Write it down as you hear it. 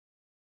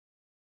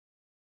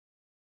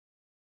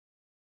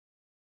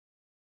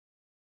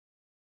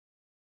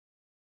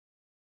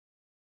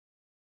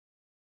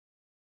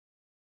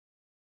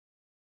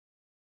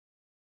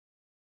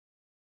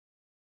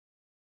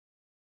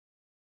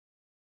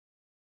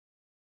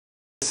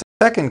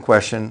Second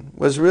question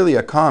was really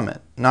a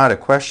comment, not a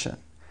question.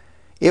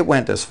 It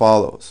went as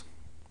follows.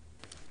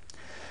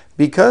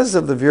 Because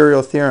of the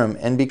virial theorem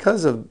and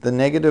because of the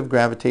negative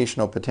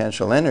gravitational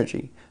potential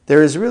energy,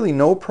 there is really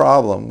no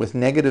problem with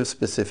negative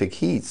specific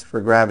heats for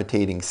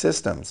gravitating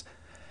systems.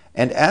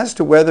 And as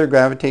to whether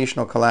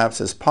gravitational collapse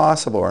is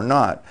possible or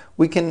not,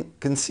 we can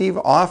conceive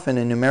often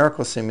in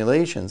numerical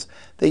simulations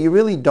that you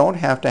really don't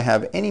have to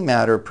have any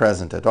matter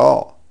present at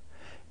all.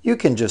 You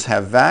can just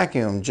have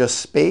vacuum, just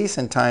space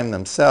and time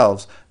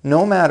themselves,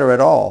 no matter at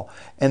all,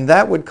 and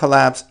that would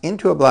collapse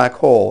into a black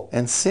hole.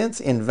 And since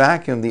in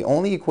vacuum the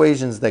only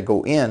equations that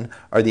go in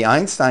are the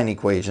Einstein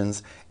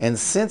equations, and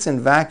since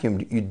in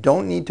vacuum you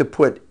don't need to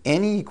put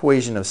any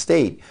equation of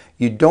state,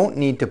 you don't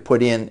need to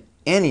put in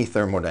any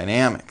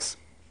thermodynamics.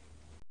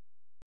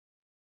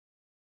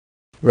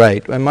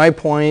 Right, and my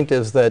point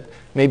is that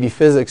maybe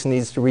physics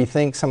needs to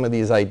rethink some of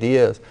these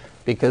ideas,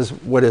 because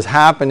what is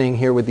happening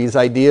here with these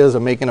ideas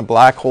of making a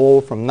black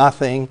hole from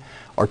nothing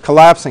or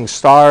collapsing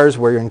stars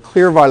where you're in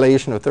clear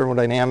violation of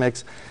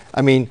thermodynamics,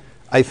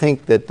 I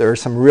think that there are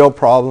some real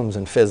problems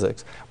in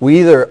physics. We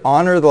either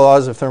honor the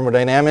laws of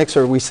thermodynamics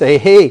or we say,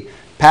 hey,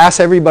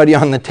 pass everybody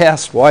on the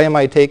test. Why am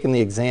I taking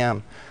the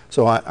exam?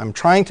 So I'm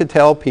trying to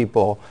tell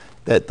people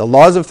that the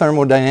laws of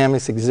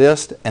thermodynamics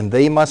exist and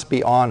they must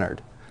be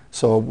honored.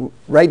 So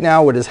right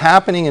now what is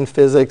happening in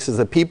physics is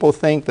that people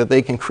think that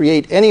they can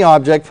create any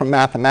object from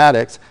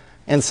mathematics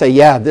and say,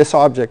 yeah, this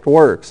object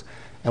works.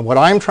 And what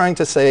I'm trying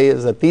to say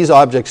is that these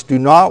objects do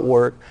not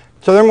work.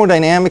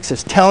 Thermodynamics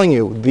is telling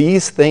you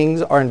these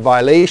things are in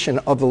violation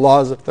of the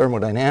laws of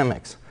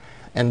thermodynamics.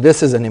 And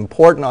this is an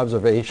important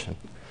observation.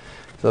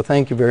 So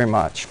thank you very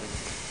much.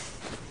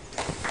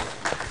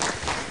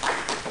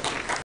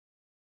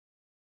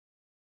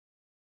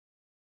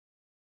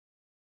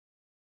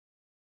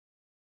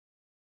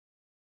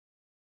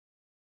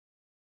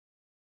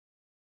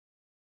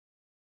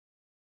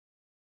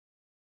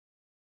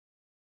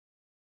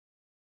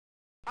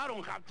 I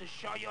don't have to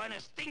show you any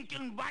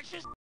stinking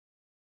badges.